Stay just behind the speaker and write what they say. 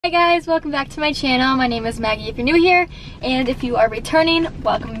Hi guys, welcome back to my channel. My name is Maggie if you're new here, and if you are returning,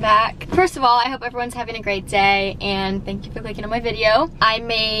 welcome back. First of all, I hope everyone's having a great day, and thank you for clicking on my video. I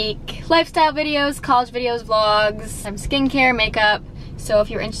make lifestyle videos, college videos, vlogs, some skincare, makeup, so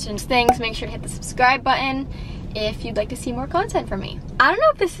if you're interested in things, make sure to hit the subscribe button if you'd like to see more content from me. I don't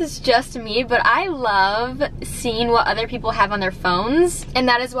know if this is just me, but I love seeing what other people have on their phones, and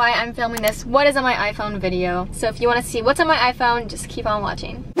that is why I'm filming this what is on my iPhone video. So if you want to see what's on my iPhone, just keep on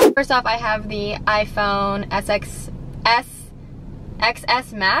watching. First off, I have the iPhone XS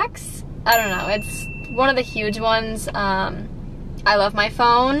Max. I don't know, it's one of the huge ones. I love my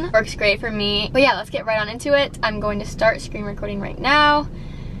phone, works great for me. But yeah, let's get right on into it. I'm going to start screen recording right now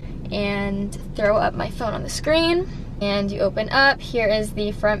and throw up my phone on the screen. And you open up, here is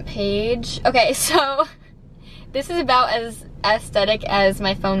the front page. Okay, so this is about as aesthetic as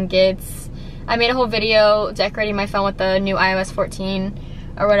my phone gets. I made a whole video decorating my phone with the new iOS 14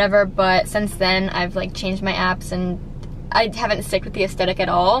 or whatever, but since then I've like changed my apps and I haven't stuck with the aesthetic at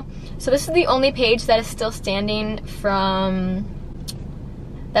all. So this is the only page that is still standing from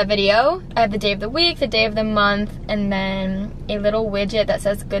that video. I have the day of the week, the day of the month, and then a little widget that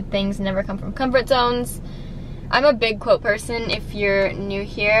says good things never come from comfort zones. I'm a big quote person if you're new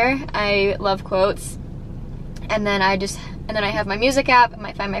here. I love quotes. And then I have my music app,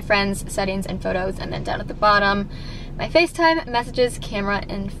 my Find My Friends, settings, and photos, and then down at the bottom, my FaceTime, messages, camera,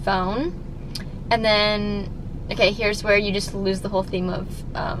 and phone. And then, okay, here's where you just lose the whole theme of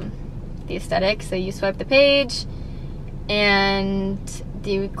the aesthetic. So you swipe the page, and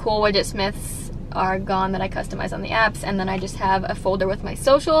the cool widget smiths are gone that I customize on the apps, and then I just have a folder with my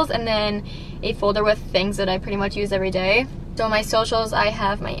socials and then a folder with things that I pretty much use every day. So on my socials, I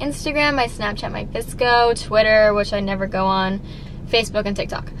have my Instagram, my Snapchat, my Visco, Twitter, which I never go on, Facebook, and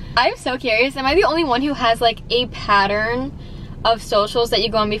TikTok. I'm so curious, am I the only one who has like a pattern of socials that you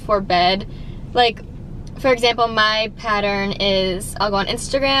go on before bed? Like, for example, my pattern is I'll go on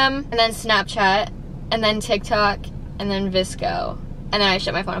Instagram, and then Snapchat, and then TikTok, and then Visco. And then I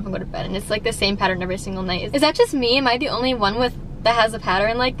shut my phone up and go to bed, and it's like the same pattern every single night. Is that just me? Am I the only one that has a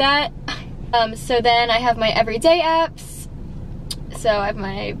pattern like that? So then I have my everyday apps. So I have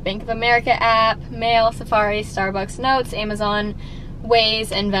my Bank of America app, Mail, Safari, Starbucks Notes, Amazon,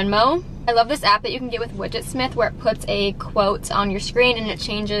 Waze, and Venmo. I love this app that you can get with Widgetsmith where it puts a quote on your screen and it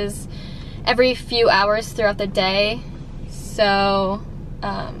changes every few hours throughout the day. So,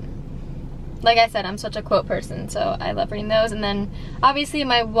 like I said, I'm such a quote person, so I love reading those. And then obviously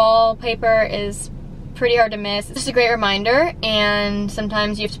my wallpaper is pretty hard to miss. It's just a great reminder, and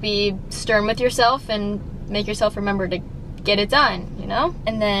sometimes you have to be stern with yourself and make yourself remember to get it done, you know?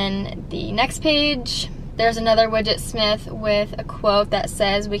 And then the next page, there's another Widgetsmith with a quote that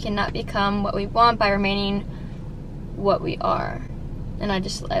says, "We cannot become what we want by remaining what we are." And I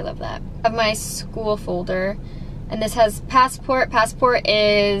love that. I have my school folder, and this has Passport. Passport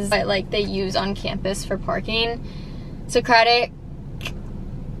is what like they use on campus for parking. Socratic,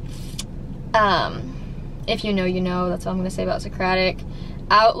 if you know, you know. That's all I'm gonna say about Socratic.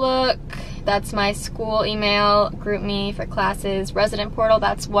 Outlook, that's my school email. GroupMe for classes. Resident Portal,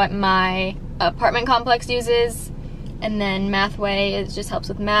 that's what my apartment complex uses. And then MathWay, it just helps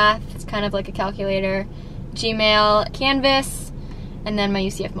with math. It's kind of like a calculator. Gmail, Canvas, and then my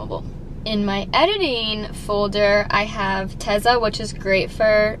UCF mobile. In my editing folder, I have Tezza, which is great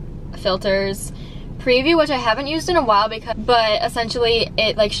for filters. Preview, which I haven't used in a while, but essentially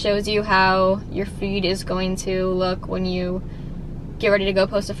it like shows you how your feed is going to look when you get ready to go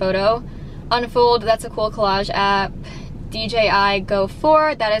post a photo. Unfold, that's a cool collage app. DJI Go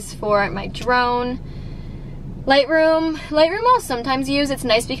 4, that is for my drone. Lightroom I'll sometimes use. It's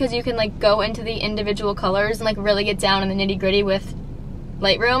nice because you can like go into the individual colors and like really get down in the nitty-gritty with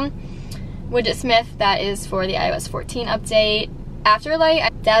Lightroom. Widgetsmith, that is for the iOS 14 update. Afterlight,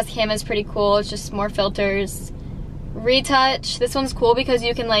 Dazcam is pretty cool. It's just more filters. Retouch, this one's cool because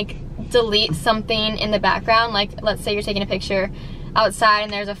you can like delete something in the background. Like let's say you're taking a picture outside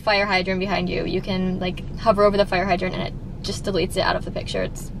and there's a fire hydrant behind you. You can like hover over the fire hydrant and it just deletes it out of the picture.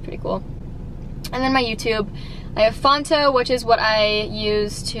 It's pretty cool. And then my YouTube, I have Fonto, which is what I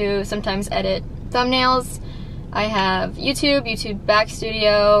use to sometimes edit thumbnails. I have YouTube Back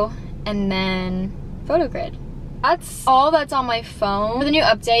Studio, and then PhotoGrid. That's all that's on my phone. For the new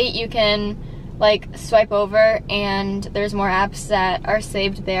update, you can like swipe over and there's more apps that are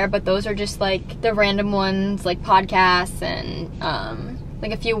saved there, but those are just like the random ones like podcasts and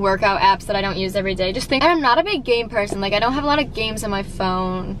like a few workout apps that I don't use every day. I'm not a big game person. Like I don't have a lot of games on my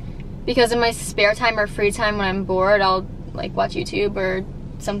phone because in my spare time or free time when I'm bored, I'll like watch YouTube or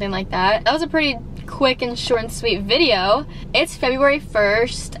something like that. That was a pretty quick and short and sweet video. It's February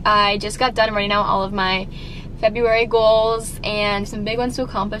 1st. I just got done writing out all of my February goals and some big ones to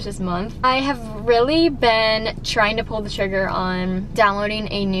accomplish this month. I have really been trying to pull the trigger on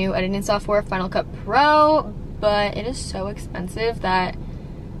downloading a new editing software, Final Cut Pro, but it is so expensive that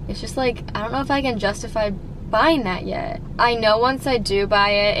it's just like, I don't know if I can justify buying that yet. I know once I do buy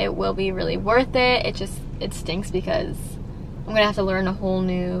it, it will be really worth it. It stinks because I'm gonna have to learn a whole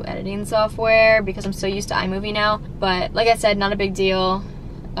new editing software because I'm so used to iMovie now. But like I said, not a big deal.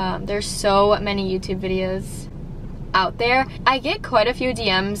 There's so many YouTube videos out there. I get quite a few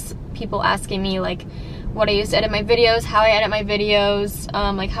DMs, people asking me like what I use to edit my videos, how I edit my videos,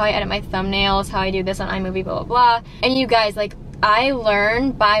 like how I edit my thumbnails, how I do this on iMovie, blah, blah, blah. And you guys, like, I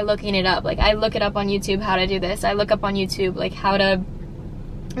learn by looking it up. Like, I look it up on YouTube how to do this. I look up on YouTube, like, how to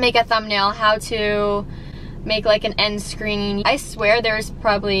make a thumbnail, how to make, like, an end screen. I swear there's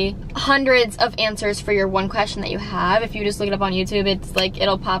probably hundreds of answers for your one question that you have. If you just look it up on YouTube, it's like,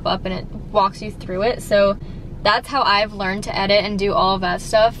 it'll pop up and it walks you through it. So that's how I've learned to edit and do all of that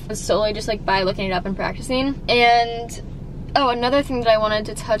stuff, solely just like by looking it up and practicing. And oh, another thing that I wanted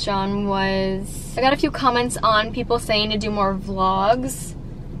to touch on was I got a few comments on people saying to do more vlogs,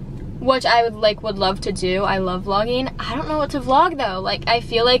 which I would love to do. I love vlogging. I don't know what to vlog though. Like, I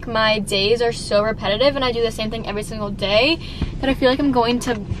feel like my days are so repetitive and I do the same thing every single day that I feel like I'm going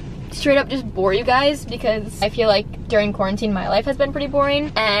to straight up just bore you guys, because I feel like during quarantine my life has been pretty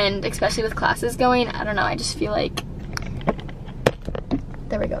boring, and especially with classes going, I don't know, I just feel like,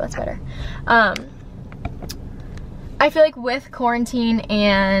 there we go, that's better. I feel like with quarantine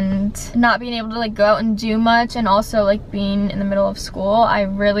and not being able to like go out and do much, and also like being in the middle of school, I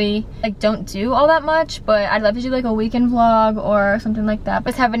really like don't do all that much, but I'd love to do like a weekend vlog or something like that. But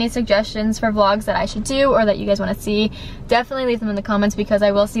if you have any suggestions for vlogs that I should do or that you guys want to see, definitely leave them in the comments, because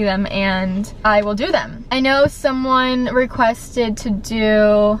I will see them and I will do them. I know someone requested to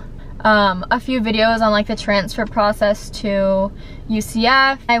do a few videos on like the transfer process to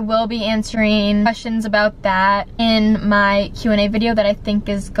UCF. I will be answering questions about that in my Q&A video that I think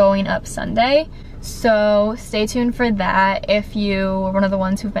is going up Sunday. So stay tuned for that if you were one of the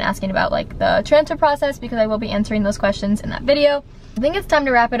ones who've been asking about like the transfer process, because I will be answering those questions in that video. I think it's time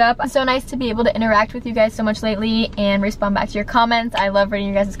to wrap it up. It's so nice to be able to interact with you guys so much lately and respond back to your comments. I love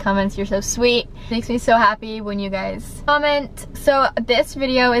reading your guys' comments. You're so sweet. It makes me so happy when you guys comment. So this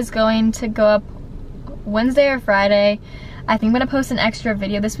video is going to go up Wednesday or Friday. I think I'm gonna post an extra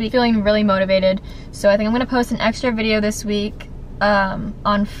video this week. Feeling really motivated. So I think I'm gonna post an extra video this week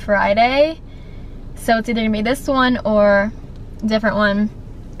on Friday. So it's either gonna be this one or a different one.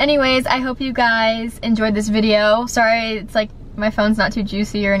 Anyways, I hope you guys enjoyed this video. Sorry, it's like my phone's not too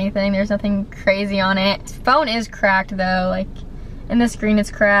juicy or anything. There's nothing crazy on it. This phone is cracked though, like in the screen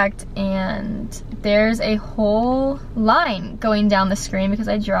it's cracked, and there's a whole line going down the screen because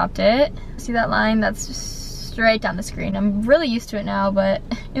I dropped it. See that line? That's just straight down the screen. I'm really used to it now, but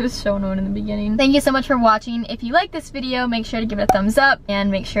it was so annoying in the beginning. Thank you so much for watching. If you like this video, make sure to give it a thumbs up and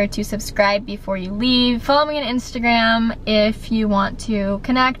make sure to subscribe before you leave. Follow me on Instagram if you want to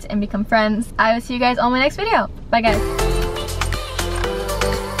connect and become friends. I will see you guys on my next video. Bye guys.